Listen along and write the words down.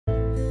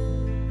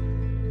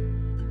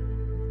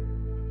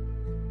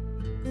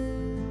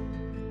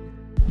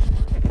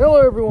Hello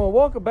everyone,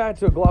 welcome back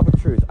to A Glop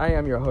of Truth. I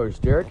am your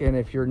host, Derek, and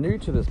if you're new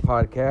to this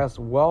podcast,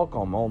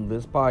 welcome. On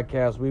this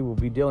podcast, we will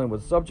be dealing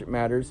with subject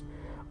matters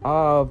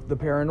of the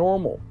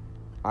paranormal.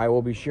 I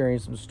will be sharing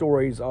some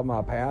stories of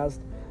my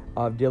past,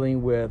 of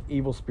dealing with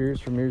evil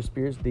spirits, familiar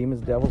spirits, demons,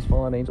 devils,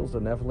 fallen angels,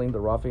 the Nephilim, the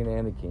Raphaim,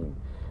 and the King.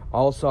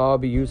 Also, I'll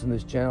be using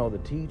this channel to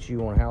teach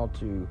you on how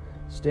to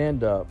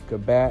stand up,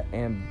 combat,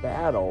 and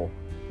battle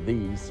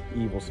these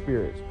evil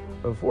spirits.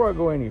 Before I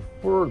go any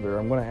further,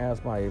 I'm going to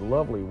ask my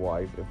lovely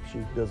wife if she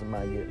doesn't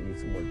mind getting me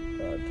some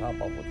more top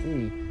off of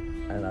tea.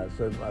 And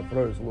so my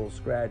throat is a little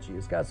scratchy.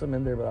 It's got some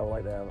in there, but I would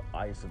like to have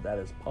ice if that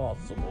is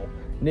possible.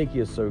 Nikki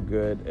is so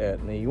good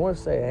at me. You want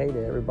to say hey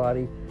to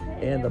everybody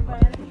in the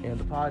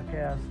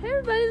podcast? Hey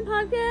everybody in the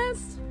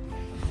podcast.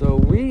 So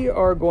we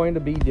are going to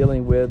be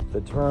dealing with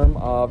the term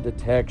of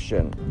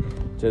detection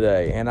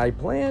today. And I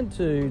plan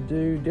to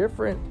do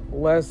different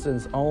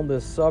lessons on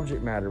this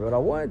subject matter. But I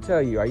want to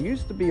tell you, I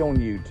used to be on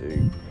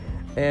YouTube.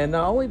 And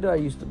not only did I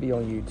used to be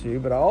on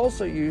YouTube, but I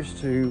also used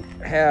to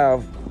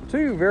have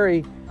two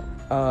very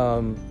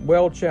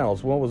well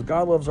channels. One was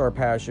God Loves Our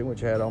Passion,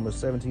 which had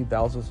almost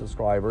 17,000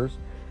 subscribers.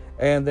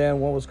 And then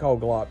one was called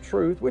Glop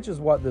Truth, which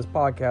is what this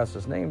podcast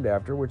is named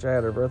after, which I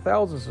had over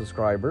 1,000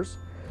 subscribers.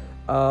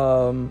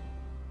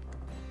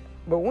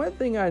 But one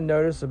thing I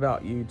noticed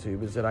about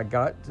YouTube is that I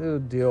got to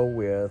deal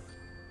with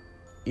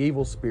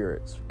evil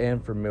spirits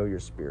and familiar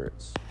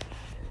spirits.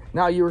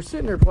 Now, you were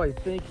sitting there probably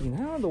thinking,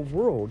 how in the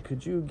world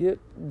could you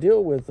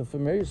deal with a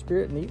familiar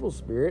spirit and evil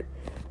spirit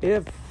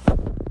if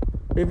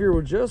you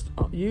were just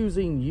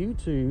using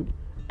YouTube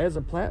as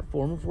a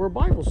platform for a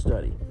Bible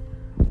study?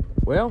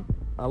 Well,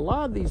 a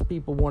lot of these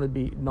people want to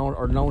be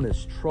known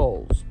as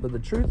trolls, but the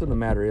truth of the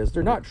matter is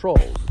they're not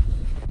trolls.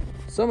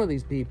 Some of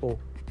these people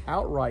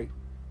outright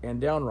and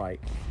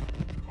downright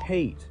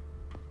hate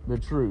the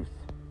truth.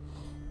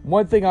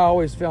 One thing I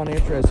always found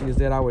interesting is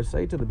that I would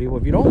say to the people,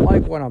 if you don't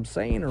like what I'm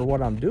saying or what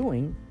I'm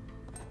doing,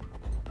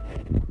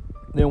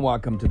 then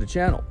welcome to the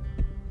channel.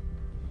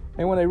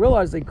 And when they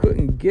realized they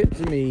couldn't get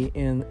to me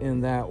in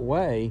that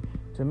way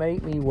to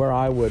make me where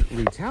I would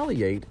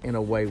retaliate in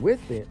a way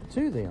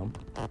to them,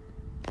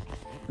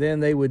 then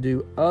they would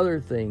do other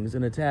things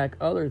and attack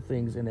other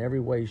things in every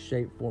way,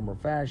 shape, form, or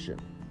fashion.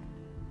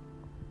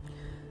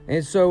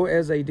 And so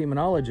as a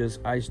demonologist,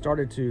 I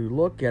started to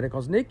look at it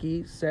because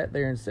Nikki sat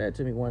there and said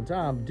to me one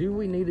time, do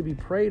we need to be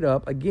prayed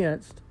up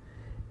against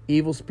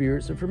evil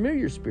spirits and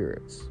familiar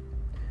spirits?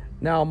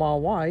 Now, my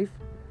wife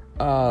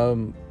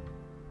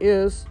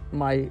is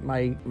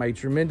my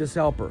tremendous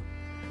helper,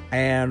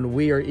 and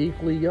we are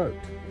equally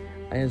yoked.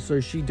 And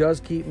so she does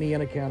keep me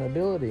in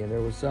accountability. And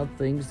there were some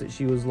things that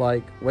she was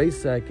like, wait a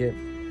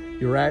second,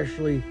 you're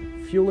actually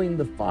fueling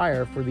the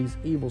fire for these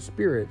evil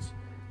spirits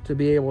to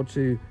be able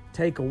to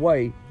take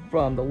away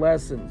from the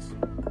lessons.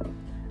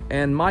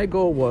 And my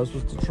goal was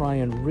to try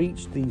and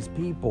reach these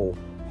people,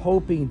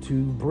 hoping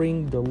to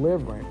bring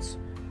deliverance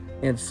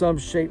in some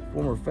shape,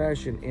 form, or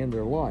fashion in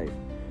their life.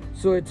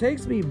 So it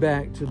takes me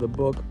back to the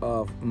book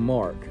of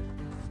Mark,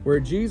 where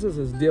Jesus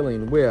is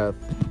dealing with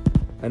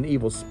an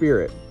evil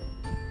spirit.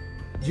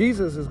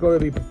 Jesus is going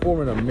to be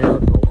performing a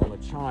miracle on a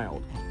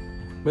child.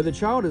 But the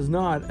child is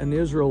not an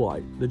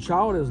Israelite. The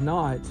child is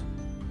not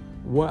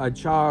a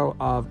child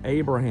of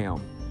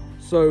Abraham.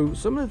 So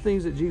some of the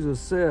things that Jesus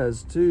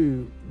says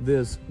to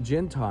this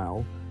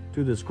Gentile,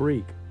 to this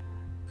Greek,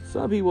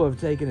 some people have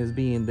taken as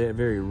being that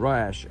very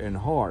rash and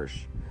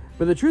harsh.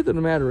 But the truth of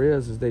the matter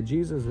is that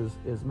Jesus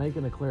is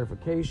making a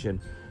clarification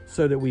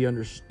so that we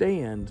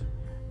understand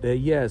that,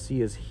 yes,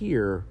 he is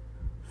here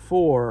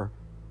for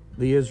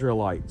the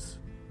Israelites.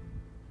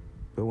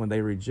 But when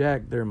they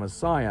reject their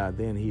Messiah,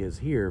 then he is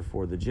here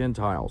for the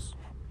Gentiles.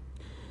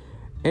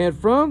 And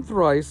from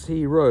thrice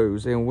he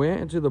rose and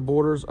went into the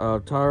borders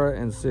of Tyre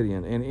and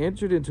Sidon, and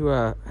entered into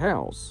a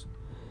house,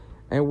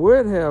 and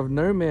would have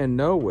no man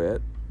know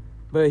it,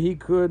 but he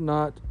could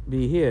not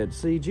be hid.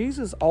 See,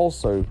 Jesus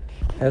also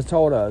has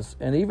taught us,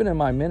 and even in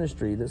my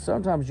ministry, that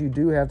sometimes you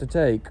do have to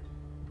take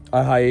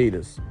a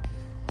hiatus.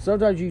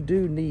 Sometimes you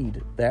do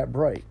need that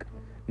break.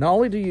 Not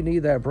only do you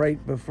need that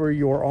break, but for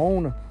your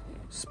own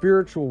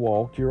spiritual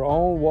walk, your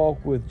own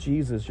walk with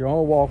Jesus, your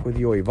own walk with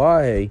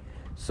Yoivahe,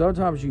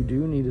 sometimes you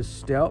do need to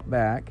step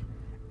back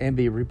and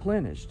be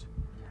replenished.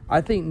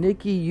 I think,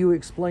 Nikki, you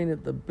explained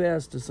it the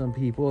best to some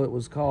people. It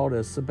was called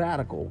a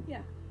sabbatical.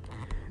 Yeah.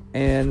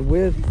 And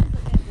with...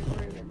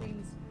 It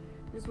means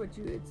is what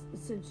you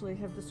essentially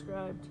have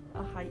described,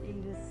 a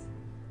hiatus.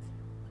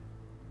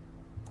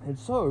 And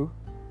so,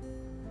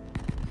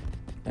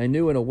 I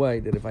knew in a way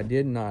that if I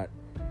did not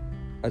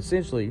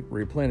essentially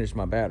replenish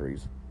my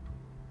batteries,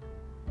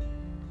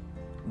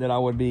 that I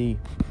would be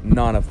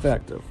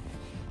non-effective.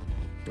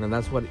 And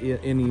that's what the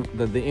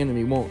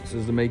enemy wants,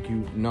 is to make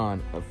you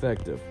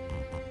non-effective.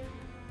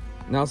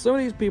 Now, some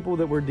of these people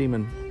that were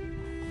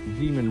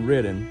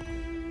demon-ridden,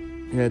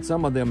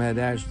 some of them had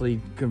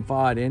actually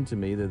confided into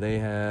me that they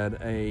had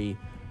a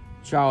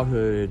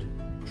childhood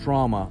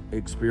trauma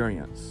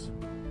experience.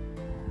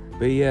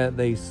 But yet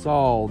they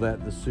saw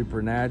that the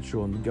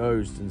supernatural and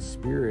ghosts and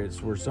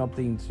spirits were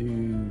something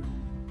to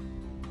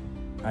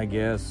I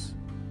guess,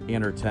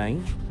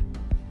 entertain.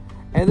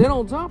 And then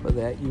on top of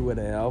that, you would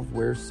have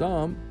where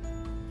some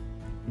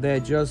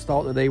that just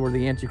thought that they were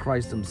the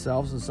Antichrist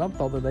themselves, and some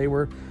thought that they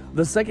were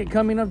the second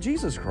coming of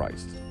Jesus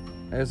Christ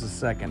as the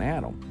second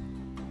Adam.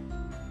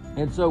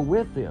 And so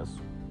with this,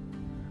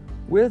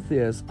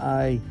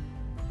 I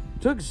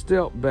took a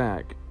step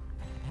back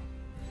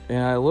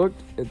and I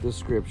looked at the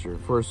scripture.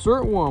 For a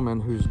certain woman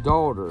whose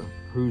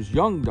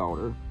young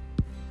daughter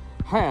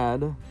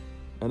had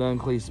an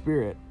unclean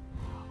spirit,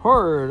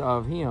 heard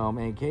of him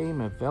and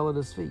came and fell at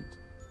his feet.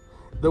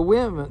 The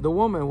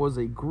woman was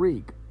a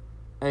Greek,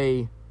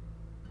 a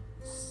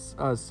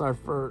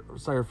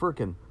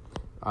Syrophoenician.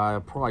 I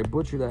probably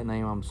butchered that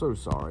name, I'm so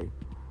sorry,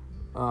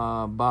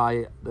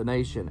 by the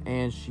nation,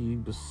 and she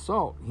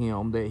besought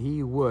him that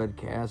he would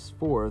cast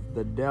forth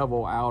the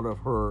devil out of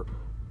her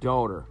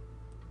daughter.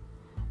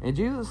 And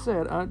Jesus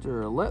said unto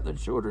her, Let the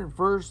children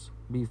first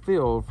be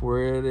filled,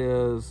 for it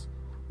is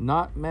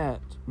not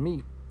meant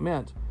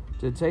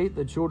to take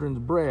the children's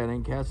bread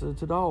and cast it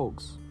to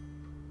dogs.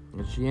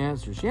 And she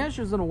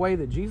answers in a way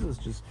that Jesus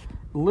just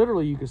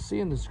literally, you can see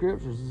in the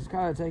scriptures, is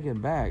kind of taken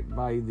back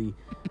by the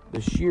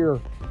sheer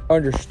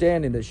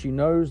understanding that she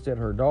knows that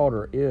her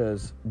daughter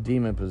is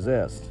demon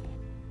possessed.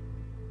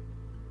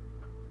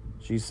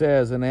 She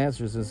says and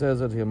answers and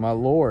says unto him, My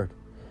Lord,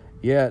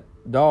 yet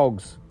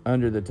dogs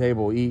under the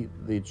table eat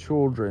the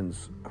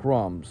children's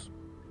crumbs.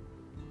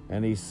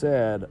 And he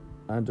said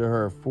unto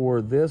her,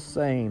 For this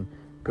saying,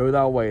 Go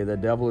thy way, the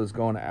devil is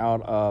gone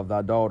out of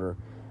thy daughter.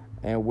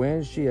 And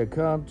when she had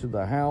come to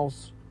the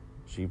house,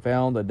 she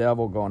found the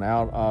devil gone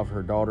out of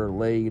her daughter,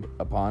 laid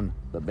upon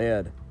the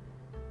bed.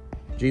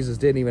 Jesus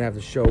didn't even have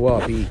to show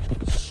up. He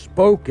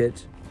spoke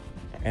it,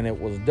 and it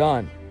was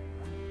done.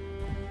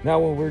 Now,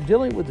 when we're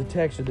dealing with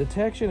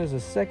detection is a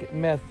second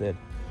method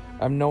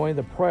of knowing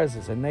the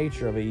presence and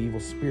nature of an evil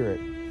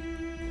spirit.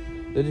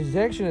 The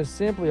detection is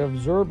simply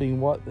observing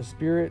what the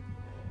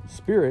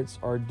spirits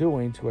are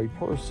doing to a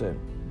person.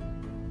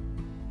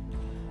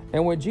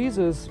 And when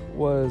Jesus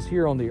was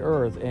here on the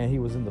earth and he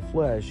was in the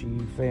flesh, he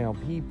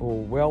found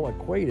people well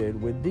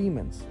acquainted with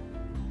demons.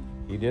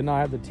 He did not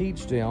have to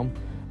teach them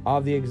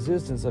of the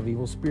existence of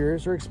evil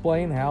spirits or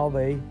explain how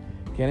they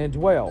can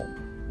indwell.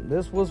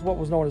 This was what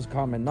was known as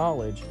common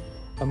knowledge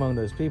among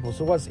those people.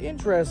 So what's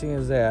interesting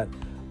is that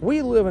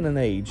we live in an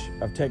age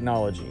of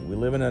technology. We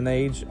live in an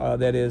age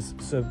that is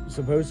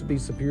supposed to be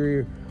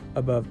superior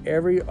above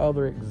every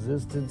other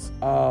existence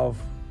of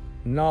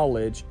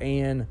knowledge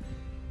and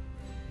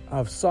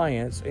of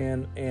science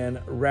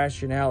and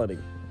rationality.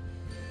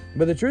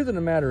 But the truth of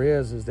the matter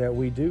is that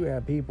we do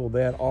have people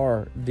that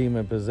are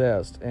demon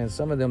possessed, and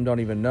some of them don't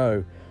even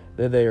know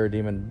that they are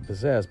demon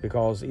possessed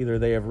because either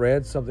they have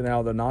read something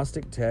out of the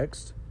Gnostic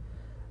text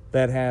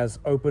that has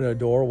opened a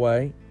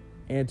doorway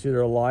into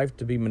their life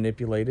to be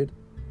manipulated,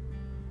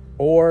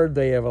 or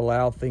they have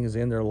allowed things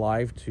in their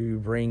life to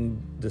bring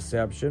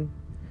deception,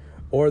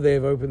 or they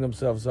have opened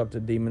themselves up to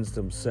demons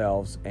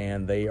themselves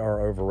and they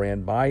are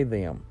overran by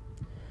them.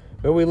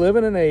 But we live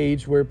in an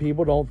age where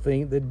people don't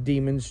think that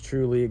demons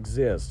truly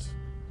exist.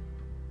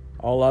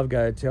 All I've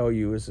got to tell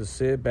you is to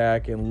sit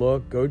back and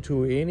look, go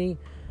to any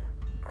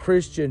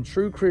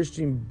true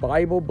Christian,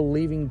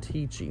 Bible-believing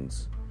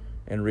teachings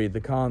and read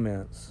the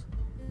comments.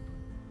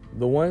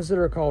 The ones that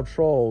are called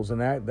trolls and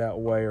act that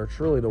way are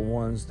truly the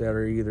ones that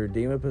are either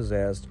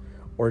demon-possessed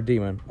or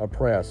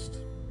demon-oppressed.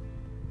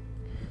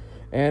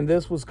 And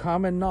this was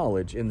common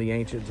knowledge in the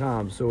ancient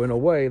times. So in a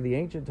way, the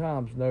ancient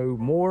times know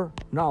more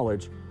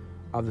knowledge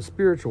of the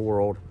spiritual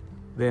world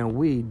than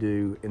we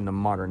do in the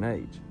modern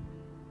age.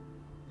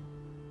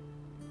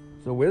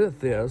 So with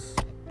this,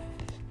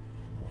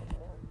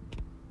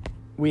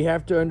 we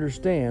have to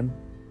understand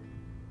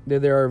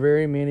that there are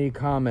very many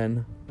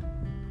common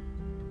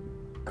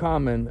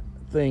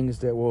things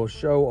that will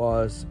show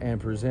us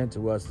and present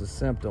to us the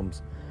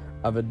symptoms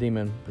of a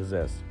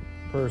demon-possessed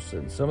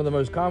person. Some of the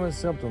most common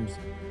symptoms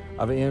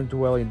of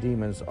indwelling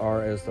demons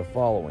are as the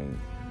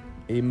following: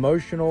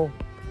 emotional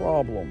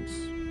problems.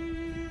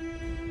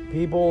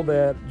 People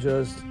that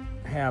just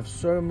have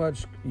so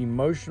much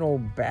emotional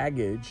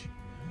baggage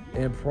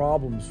and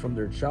problems from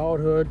their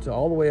childhood to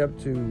all the way up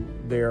to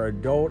their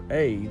adult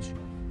age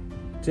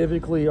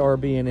typically are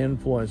being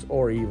influenced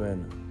or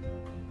even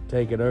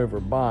taken over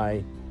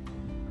by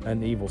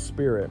an evil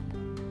spirit.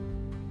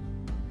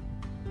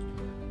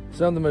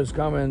 Some of the most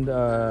common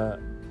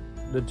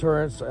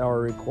deterrents are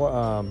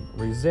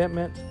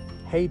resentment,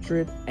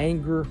 hatred,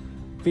 anger,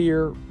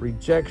 fear,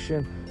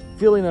 rejection,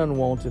 feeling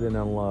unwanted and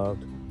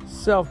unloved,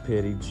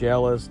 self-pity,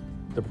 jealous,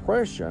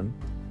 depression,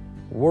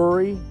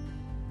 worry,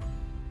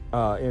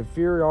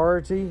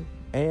 inferiority,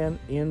 and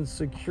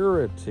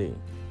insecurity.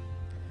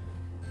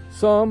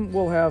 Some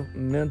will have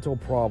mental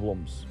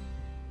problems.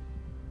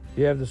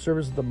 You have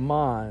disturbance of the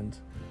mind,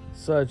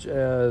 such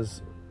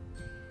as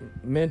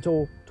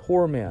mental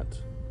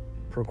torment,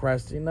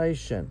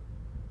 procrastination,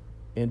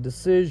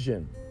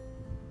 indecision,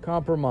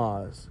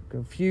 compromise,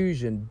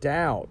 confusion,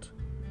 doubt,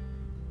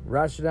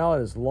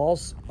 rationality,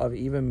 loss of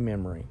even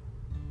memory.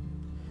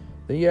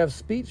 Then you have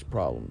speech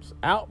problems,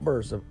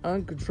 outbursts of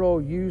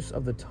uncontrolled use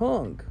of the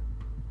tongue.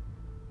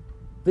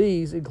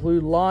 These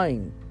include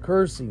lying,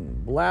 cursing,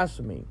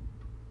 blasphemy,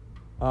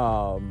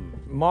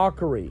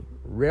 mockery,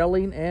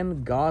 railing,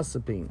 and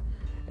gossiping.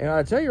 And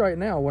I tell you right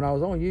now, when I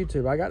was on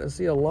YouTube, I got to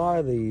see a lot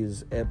of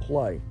these at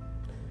play.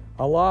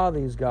 A lot of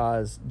these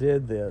guys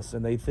did this,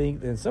 and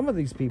and some of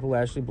these people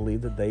actually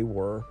believed that they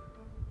were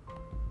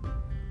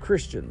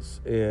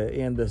Christians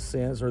in the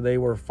sense, or they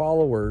were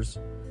followers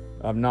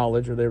of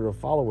knowledge, or they were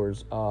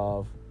followers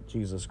of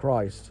Jesus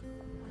Christ,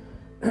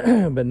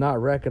 but not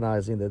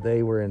recognizing that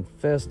they were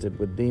infested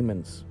with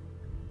demons,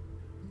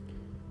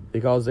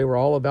 because they were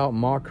all about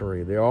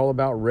mockery. They're all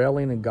about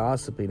railing and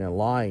gossiping and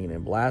lying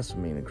and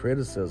blaspheming and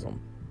criticism.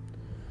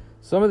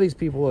 Some of these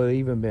people have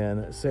even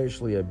been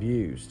sexually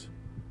abused,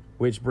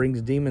 which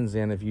brings demons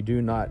in if you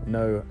do not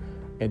know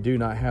and do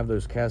not have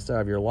those cast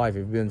out of your life. If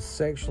you've been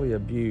sexually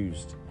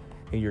abused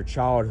in your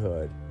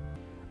childhood,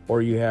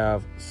 or you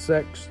have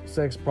sex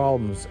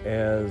problems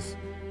as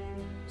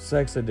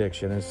sex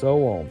addiction and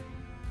so on,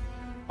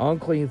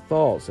 unclean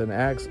thoughts and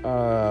acts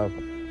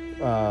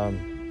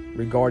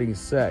regarding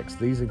sex.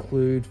 These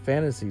include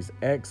fantasies,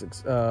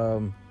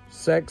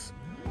 sex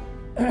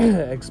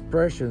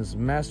expressions,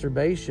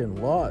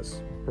 masturbation,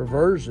 lust,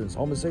 perversions,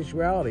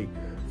 homosexuality,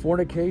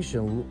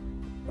 fornication,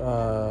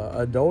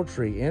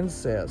 adultery,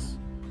 incest,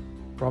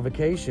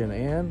 provocation,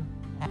 and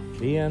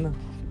being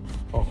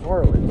a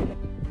harlot.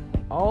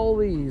 All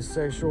these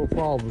sexual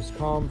problems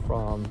come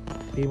from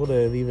people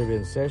that have either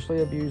been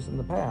sexually abused in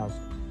the past.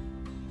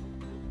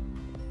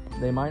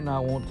 They might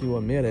not want to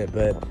admit it,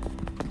 but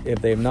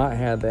if they've not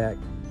had that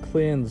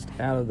cleansed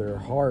out of their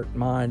heart,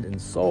 mind, and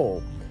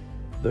soul,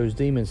 those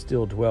demons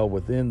still dwell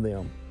within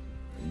them.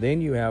 Then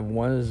you have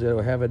ones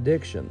that have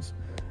addictions.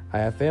 I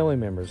have family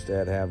members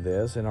that have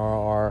this and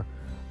are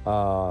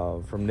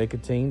from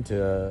nicotine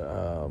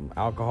to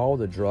alcohol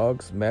to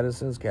drugs,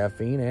 medicines,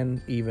 caffeine,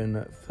 and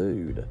even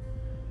food.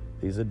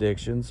 These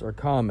addictions are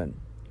common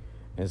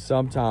and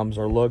sometimes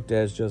are looked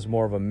at as just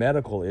more of a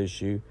medical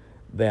issue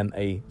than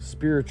a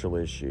spiritual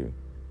issue.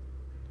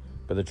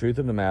 But the truth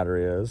of the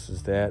matter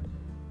is that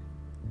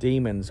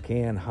demons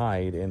can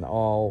hide in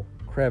all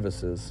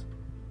crevices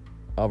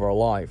of our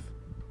life.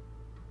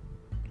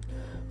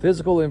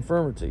 Physical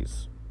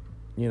infirmities.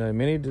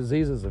 Many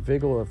diseases of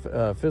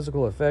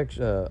physical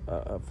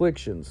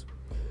afflictions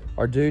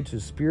are due to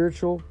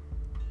spiritual,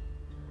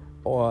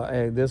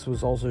 and this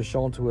was also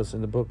shown to us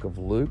in the book of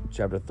Luke,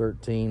 chapter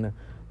 13,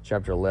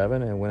 chapter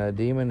 11. And when a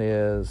demon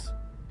is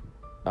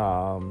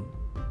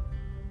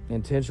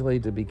intentionally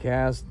to be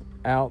cast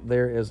out,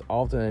 there is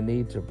often a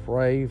need to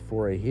pray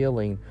for a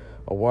healing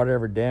of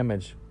whatever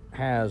damage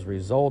has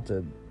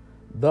resulted.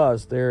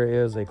 Thus, there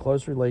is a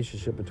close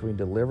relationship between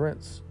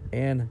deliverance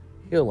and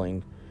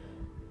healing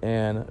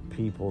in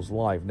people's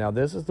life. Now,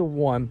 this is the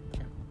one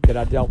that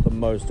I dealt the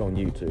most on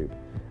YouTube.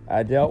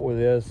 I dealt with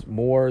this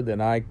more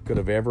than I could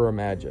have ever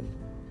imagined.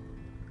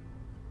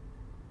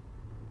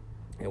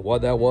 And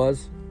what that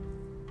was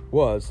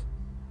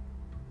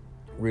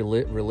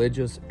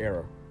religious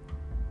error.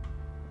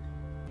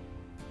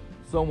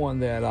 Someone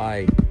that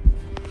I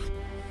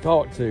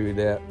talked to,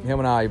 that him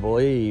and I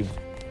believed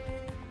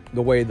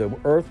the way the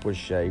earth was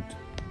shaped,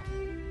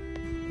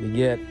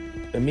 yet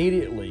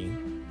immediately,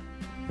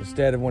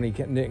 instead of when he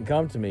didn't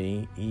come to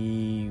me,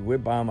 he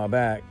went behind my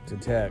back to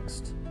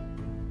text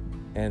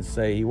and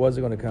say he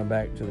wasn't going to come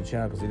back to the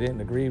channel because he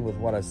didn't agree with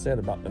what I said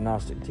about the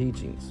Gnostic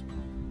teachings.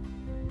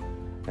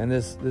 And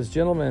this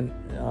gentleman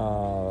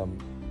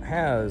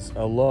has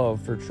a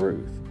love for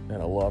truth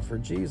and a love for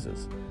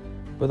Jesus.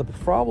 But the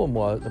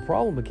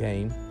problem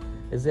became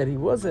is that he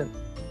wasn't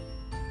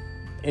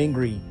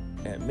angry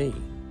at me.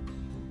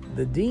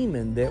 The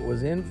demon that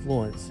was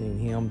influencing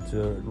him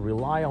to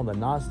rely on the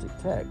Gnostic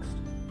text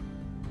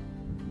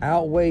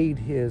outweighed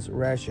his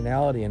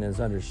rationality and his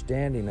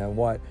understanding of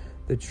what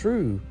the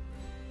truth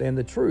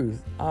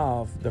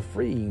of the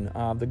freeing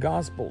of the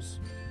Gospels.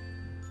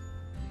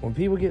 When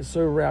people get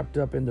so wrapped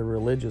up in the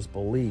religious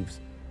beliefs,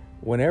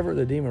 whenever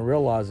the demon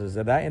realizes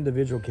that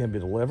individual can be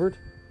delivered,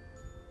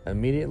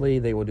 immediately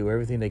they will do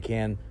everything they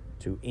can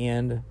to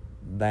end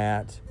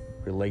that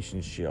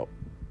relationship.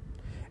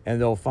 And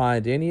they'll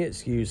find any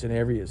excuse and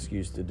every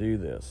excuse to do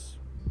this.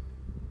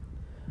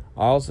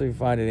 I also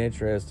find it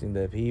interesting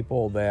that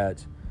people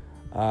that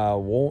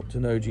want to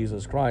know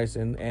Jesus Christ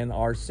and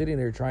are sitting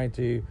there trying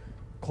to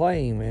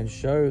claim and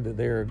show that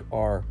they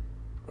are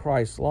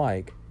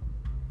Christ-like,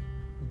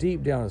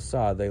 deep down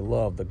inside they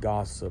love the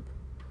gossip.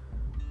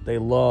 They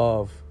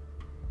love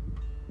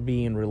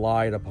being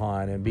relied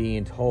upon and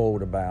being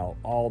told about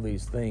all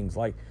these things,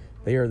 like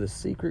they are the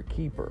secret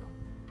keeper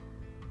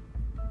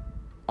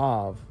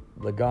of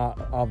the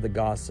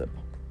gossip.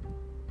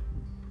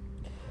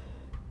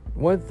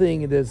 One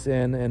thing that's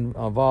in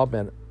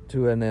involvement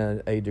to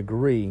a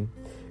degree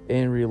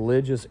in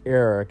religious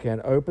error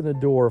can open the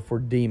door for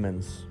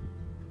demons.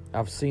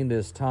 I've seen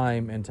this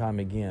time and time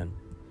again.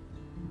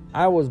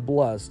 I was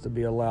blessed to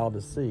be allowed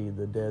to see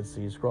the Dead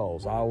Sea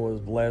Scrolls. I was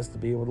blessed to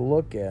be able to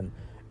look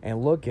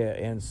and look at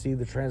and see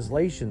the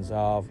translations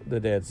of the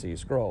Dead Sea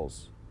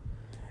Scrolls.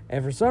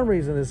 And for some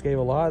reason, this gave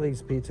a lot of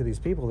these to these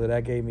people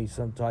that gave me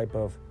some type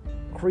of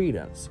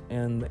credence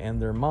in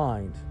their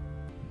mind.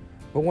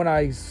 But when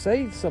I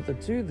say something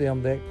to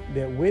them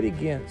that went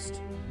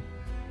against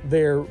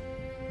their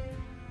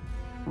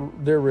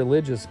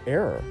religious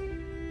error,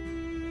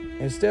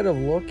 instead of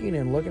looking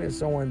at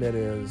someone that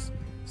is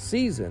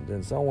seasoned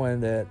and someone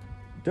that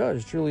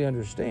does truly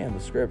understand the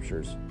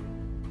scriptures,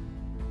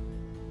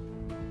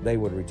 they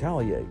would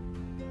retaliate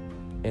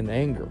in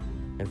anger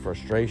and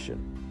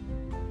frustration.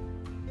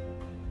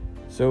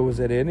 So it was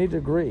at any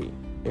degree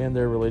in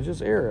their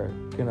religious error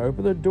can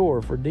open the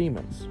door for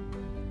demons.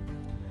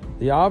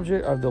 The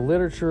object of the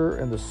literature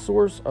and the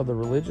source of the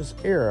religious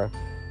error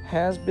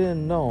has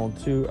been known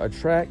to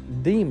attract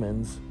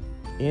demons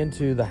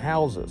into the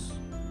houses.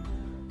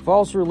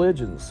 False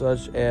religions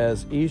such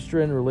as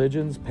Eastern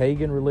religions,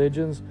 pagan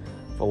religions,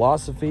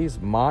 philosophies,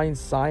 mind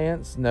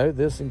science. Note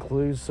this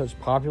includes such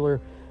popular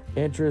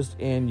interest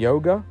in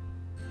yoga,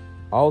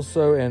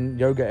 also in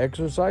yoga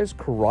exercise,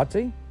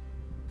 karate,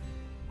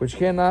 which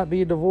cannot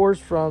be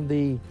divorced from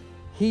the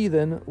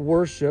heathen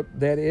worship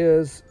that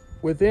is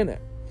within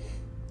it.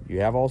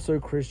 You have also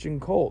Christian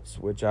cults,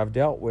 which I've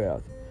dealt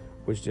with,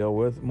 which deal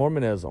with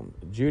Mormonism,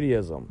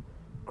 Judaism,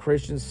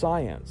 Christian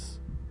Science,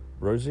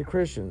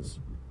 Rosicrucians,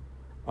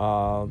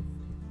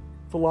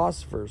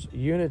 philosophers,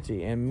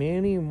 unity, and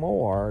many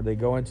more. They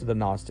go into the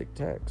Gnostic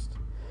text.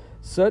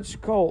 Such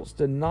cults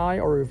deny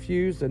or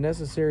refuse the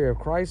necessary of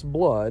Christ's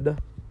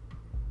blood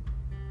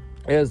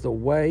as the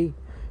way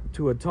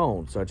to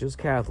atone, such as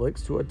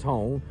Catholics, to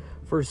atone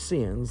for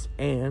sins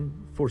and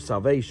for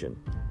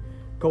salvation.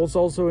 Cults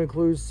also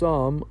include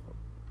some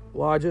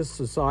lodges,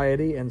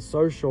 society, and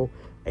social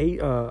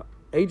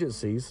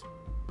agencies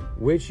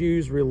which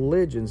use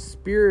religion,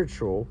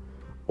 spiritual,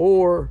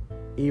 or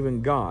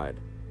even God.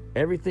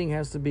 Everything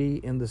has to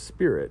be in the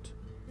spirit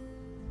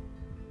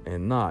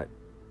and not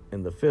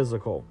in the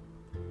physical.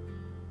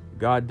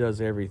 God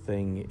does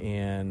everything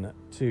in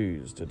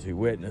twos to two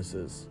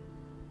witnesses.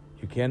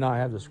 You cannot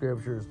have the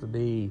scriptures to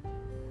be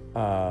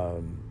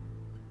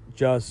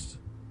just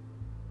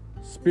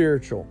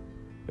spiritual.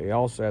 They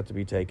also have to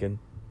be taken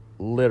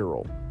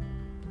literal.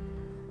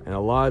 And a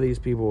lot of these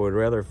people would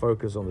rather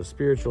focus on the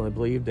spiritual and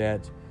believe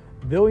that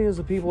billions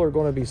of people are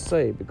going to be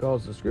saved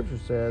because the scripture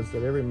says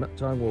that every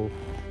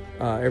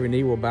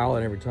knee will bow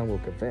and every tongue will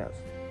confess.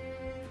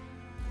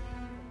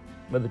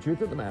 But the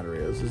truth of the matter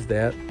is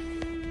that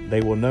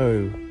they will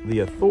know the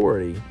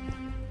authority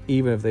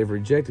even if they've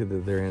rejected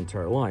it their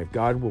entire life.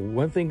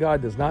 One thing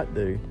God does not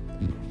do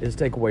is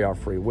take away our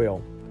free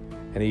will.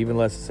 And even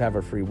lets us have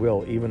a free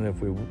will, even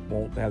if we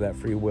won't have that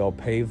free will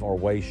pave our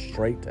way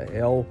straight to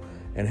hell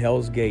and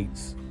hell's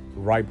gates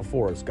right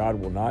before us. God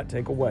will not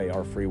take away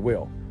our free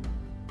will.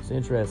 It's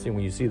interesting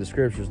when you see the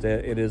scriptures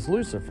that it is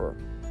Lucifer,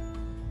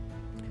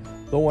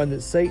 the one that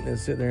Satan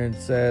is sitting there and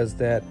says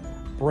that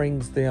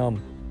brings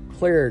them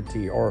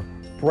clarity or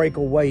break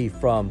away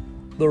from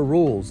the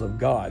rules of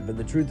God. But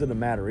the truth of the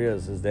matter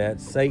is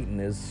that Satan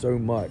is so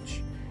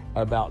much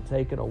about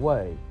taking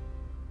away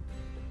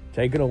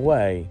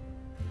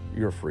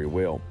your free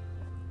will.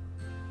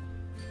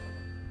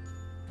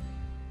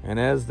 And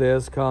as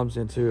this comes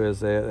into as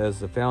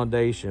the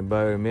foundation,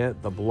 but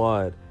omit the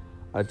blood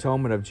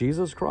atonement of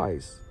Jesus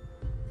Christ,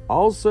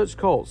 all such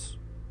cults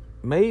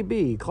may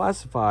be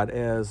classified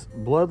as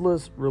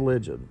bloodless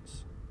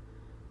religions.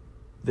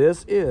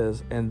 This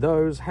is, and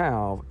those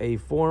have a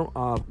form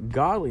of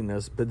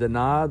godliness, but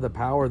deny the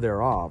power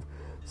thereof.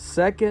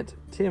 2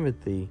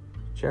 Timothy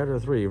chapter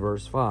 3,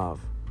 verse 5.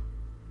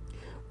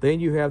 Then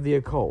you have the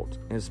occult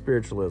and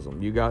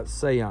spiritualism. You got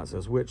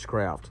seances,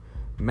 witchcraft,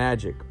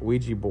 magic,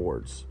 Ouija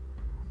boards,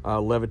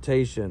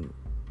 levitation,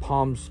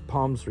 palm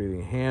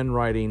reading,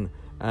 handwriting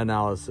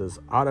analysis,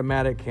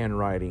 automatic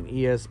handwriting,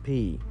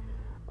 ESP,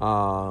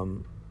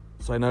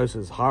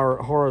 cyanosis,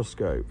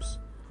 horoscopes,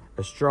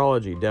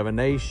 astrology,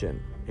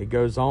 divination. It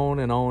goes on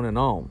and on and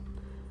on.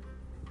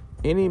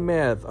 Any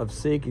method of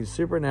seeking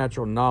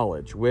supernatural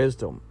knowledge,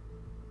 wisdom,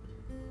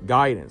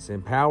 guidance,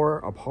 and power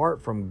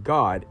apart from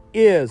God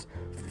is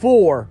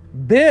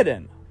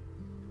forbidden.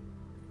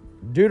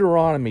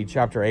 Deuteronomy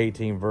chapter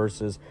 18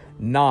 verses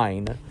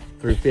 9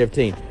 through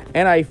 15.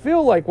 And I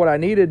feel like what I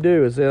need to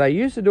do is that I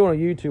used to do on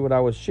YouTube when I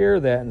would share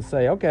that and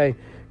say, okay,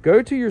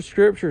 go to your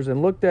scriptures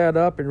and look that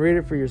up and read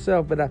it for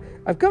yourself. But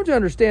I've come to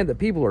understand that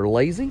people are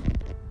lazy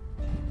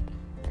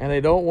and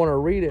they don't want to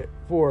read it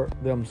for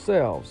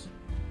themselves.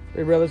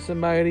 They'd rather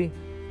somebody,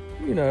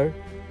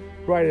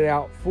 write it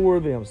out for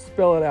them,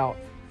 spell it out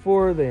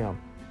for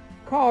them,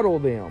 coddle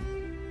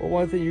them. Well,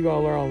 one thing you're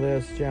going to learn on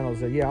this channel is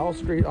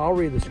that, I'll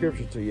read the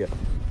scriptures to you,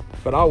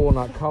 but I will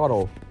not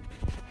coddle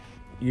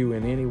you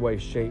in any way,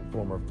 shape,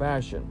 form, or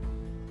fashion.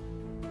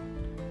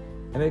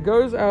 And it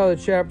goes out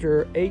of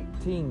chapter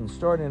 18,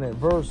 starting at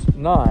verse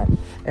 9.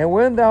 And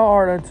when thou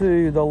art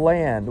unto the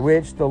land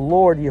which the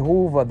Lord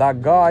Jehovah thy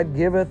God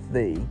giveth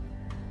thee,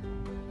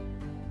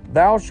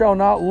 thou shalt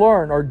not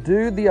learn or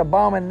do the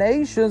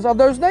abominations of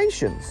those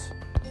nations.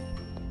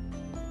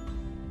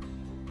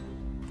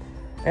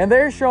 And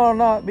there shall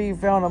not be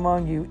found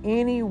among you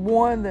any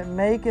one that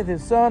maketh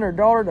his son or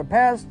daughter to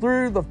pass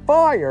through the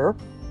fire,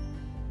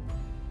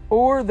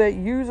 or that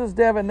uses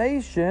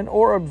divination,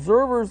 or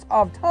observers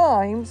of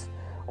times,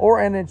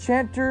 or an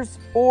enchanters,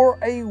 or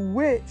a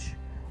witch,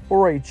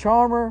 or a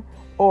charmer,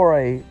 or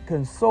a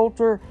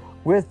consulter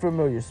with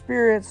familiar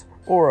spirits,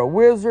 or a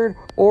wizard,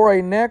 or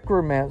a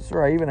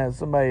necromancer. I even had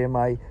somebody in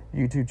my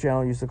YouTube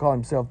channel used to call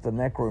himself the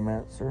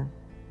necromancer.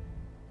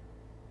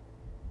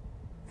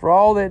 For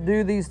all that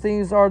do these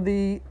things are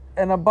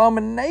an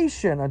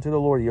abomination unto the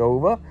Lord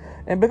Jehovah.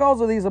 And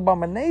because of these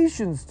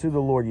abominations to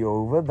the Lord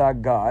Jehovah, thy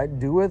God,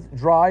 doeth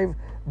drive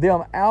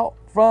them out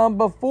from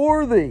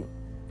before thee.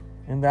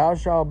 And thou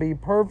shalt be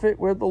perfect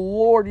with the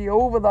Lord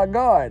Jehovah thy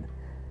God.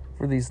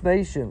 For these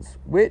nations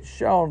which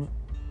shall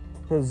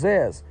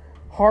possess,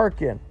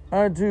 hearken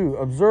unto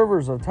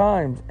observers of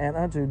times, and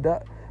unto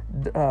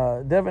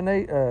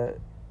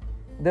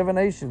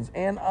divinations.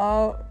 And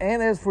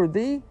as for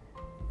thee,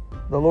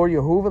 the Lord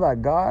Jehovah thy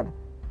God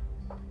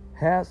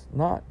has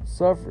not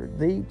suffered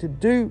thee to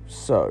do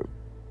so.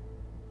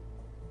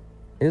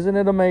 Isn't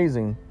it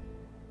amazing?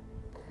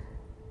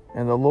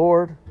 And the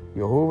Lord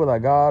Jehovah thy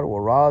God will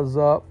rise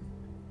up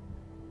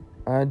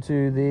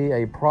unto thee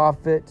a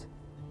prophet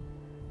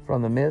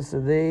from the midst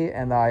of thee,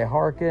 and thy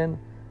hearken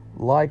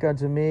like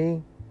unto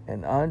me,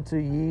 and unto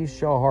ye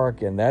shall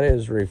hearken. That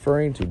is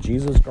referring to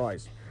Jesus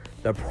Christ,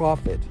 the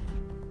prophet,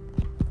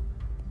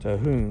 to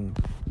whom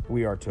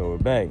we are to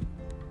obey.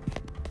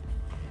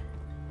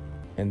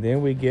 And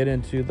then we get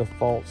into the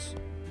false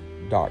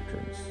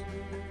doctrines.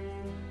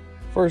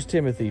 1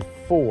 Timothy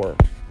 4,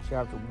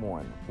 chapter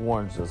 1,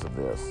 warns us of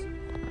this.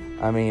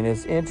 I mean,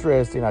 it's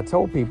interesting. I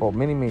told people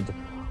many times,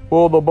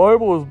 well, the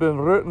Bible has been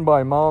written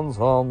by man's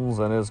hands,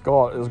 and it's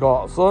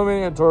got so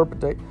many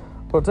interpretations.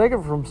 Well, take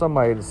it from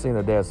somebody that's seen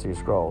the Dead Sea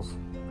Scrolls.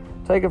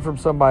 Take it from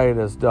somebody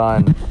that's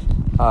done,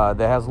 that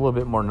has a little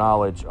bit more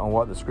knowledge on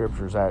what the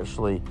Scriptures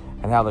actually,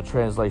 and how the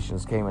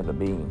translations came into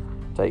being.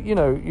 Take,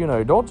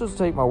 don't just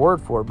take my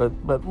word for it,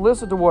 but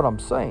listen to what I'm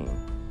saying.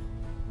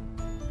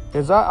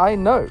 Because I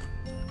know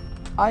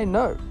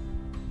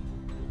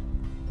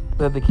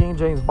that the King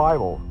James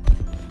Bible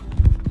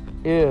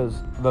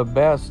is the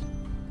best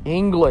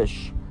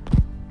English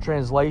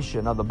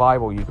translation of the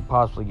Bible you could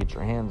possibly get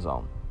your hands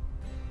on.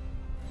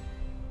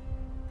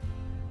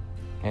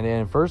 And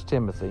in 1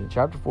 Timothy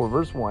chapter 4,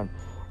 verse 1,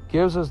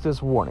 gives us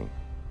this warning.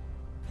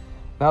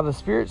 Now the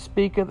Spirit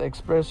speaketh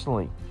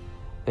expressly,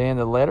 that in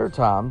the latter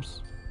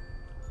times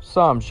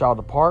some shall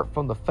depart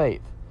from the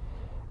faith,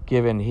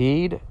 giving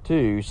heed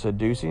to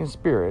seducing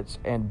spirits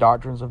and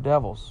doctrines of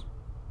devils.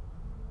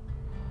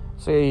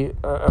 See,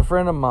 a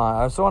friend of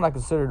mine, someone I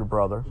considered a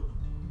brother,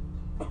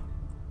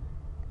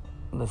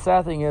 the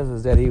sad thing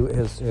is that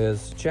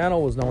his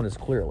channel was known as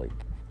Clearly.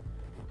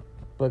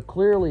 But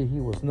clearly he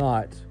was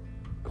not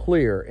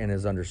clear in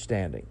his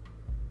understanding.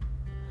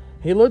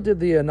 He looked at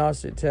the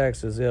Gnostic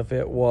text as if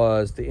it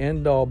was the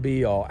end-all,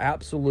 be-all,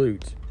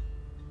 absolute,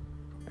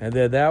 and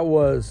that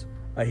was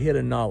a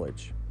hidden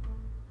knowledge.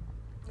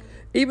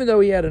 Even though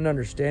he had an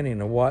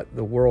understanding of what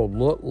the world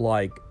looked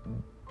like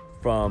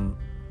from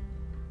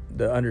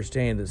the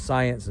understanding that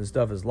science and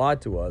stuff has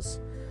lied to us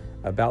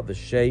about the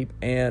shape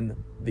and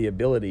the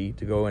ability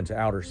to go into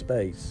outer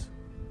space,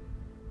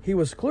 he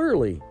was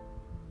clearly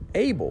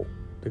able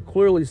to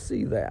clearly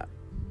see that.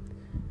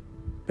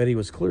 But he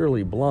was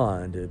clearly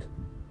blinded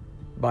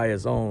by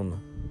his own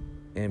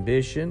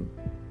ambition,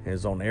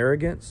 his own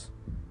arrogance,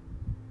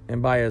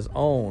 and by his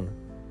own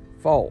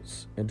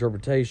false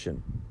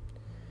interpretation.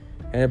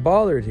 And it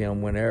bothered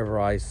him whenever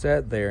I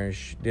sat there and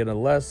did a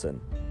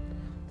lesson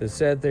that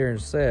sat there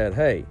and said,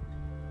 hey,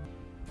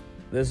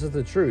 this is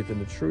the truth, and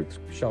the truth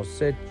shall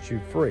set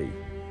you free.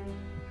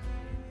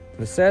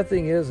 The sad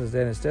thing is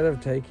that instead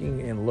of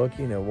taking and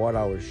looking at what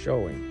I was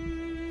showing,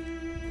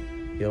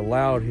 he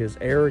allowed his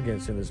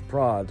arrogance and his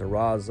pride to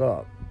rise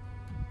up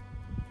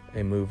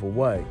and move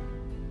away.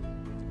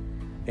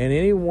 And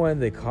anyone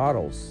that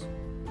coddles,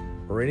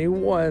 or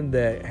anyone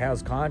that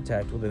has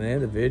contact with an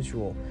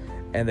individual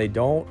and they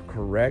don't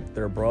correct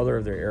their brother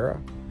of their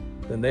era,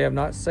 then they have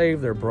not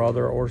saved their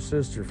brother or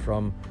sister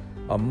from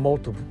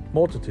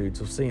multitudes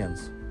of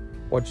sins.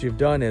 What you've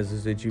done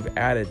is that you've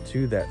added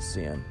to that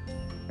sin,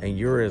 and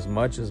you're as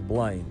much as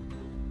blame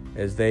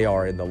as they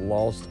are in the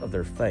loss of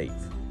their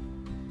faith.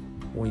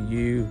 When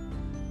you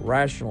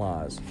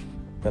rationalize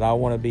that I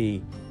want to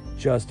be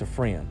just a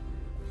friend,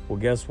 well,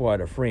 guess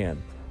what? A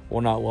friend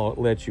will not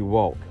let you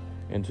walk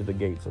into the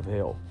gates of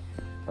hell.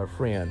 A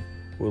friend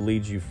will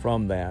lead you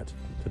from that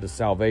to the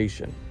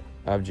salvation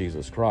of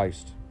Jesus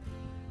Christ.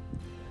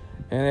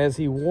 And as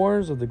he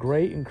warns of the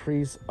great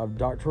increase of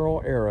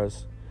doctrinal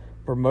errors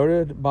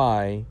promoted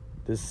by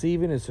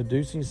deceiving and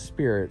seducing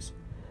spirits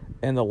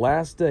in the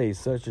last days,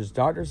 such as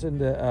doctrines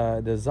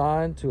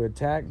designed to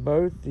attack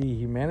both the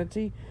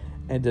humanity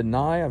and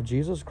deny of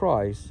Jesus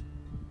Christ,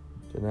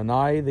 to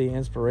deny the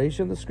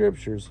inspiration of the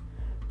Scriptures,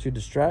 to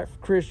distract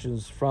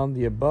Christians from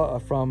the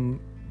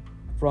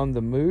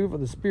move of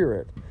the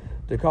Spirit,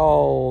 to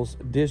cause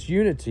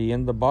disunity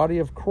in the body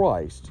of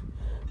Christ,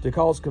 to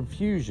cause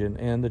confusion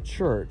in the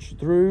church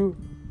through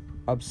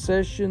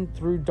obsession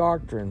through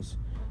doctrines,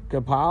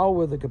 compiled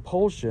with a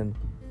compulsion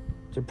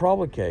to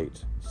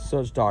provocate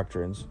such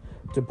doctrines,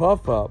 to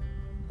puff up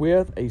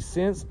with a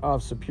sense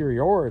of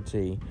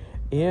superiority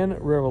in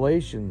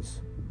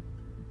revelations,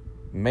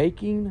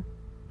 making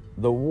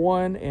the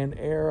one in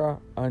error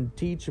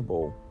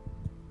unteachable,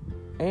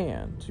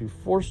 and to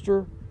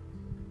foster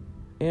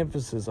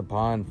emphasis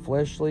upon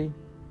fleshly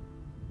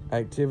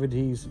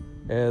activities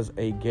as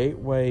a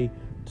gateway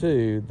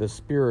to the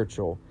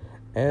spiritual,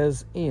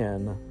 as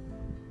in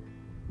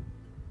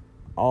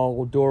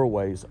all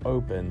doorways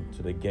open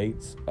to the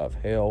gates of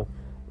hell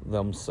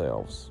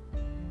themselves.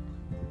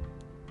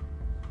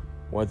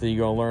 One thing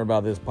you're going to learn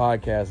about this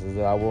podcast is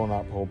that I will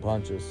not pull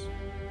punches.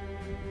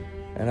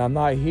 And I'm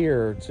not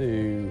here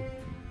to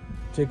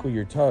tickle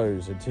your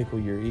toes and tickle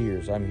your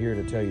ears. I'm here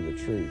to tell you the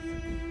truth.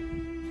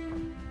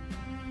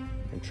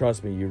 And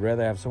trust me, you'd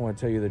rather have someone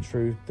tell you the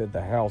truth that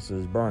the house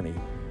is burning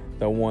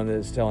than one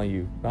that's telling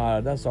you,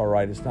 that's all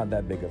right, it's not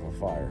that big of a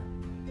fire.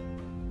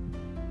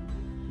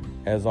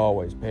 As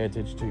always, pay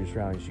attention to your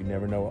surroundings. You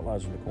never know what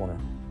lies in the corner.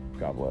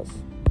 God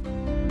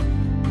bless.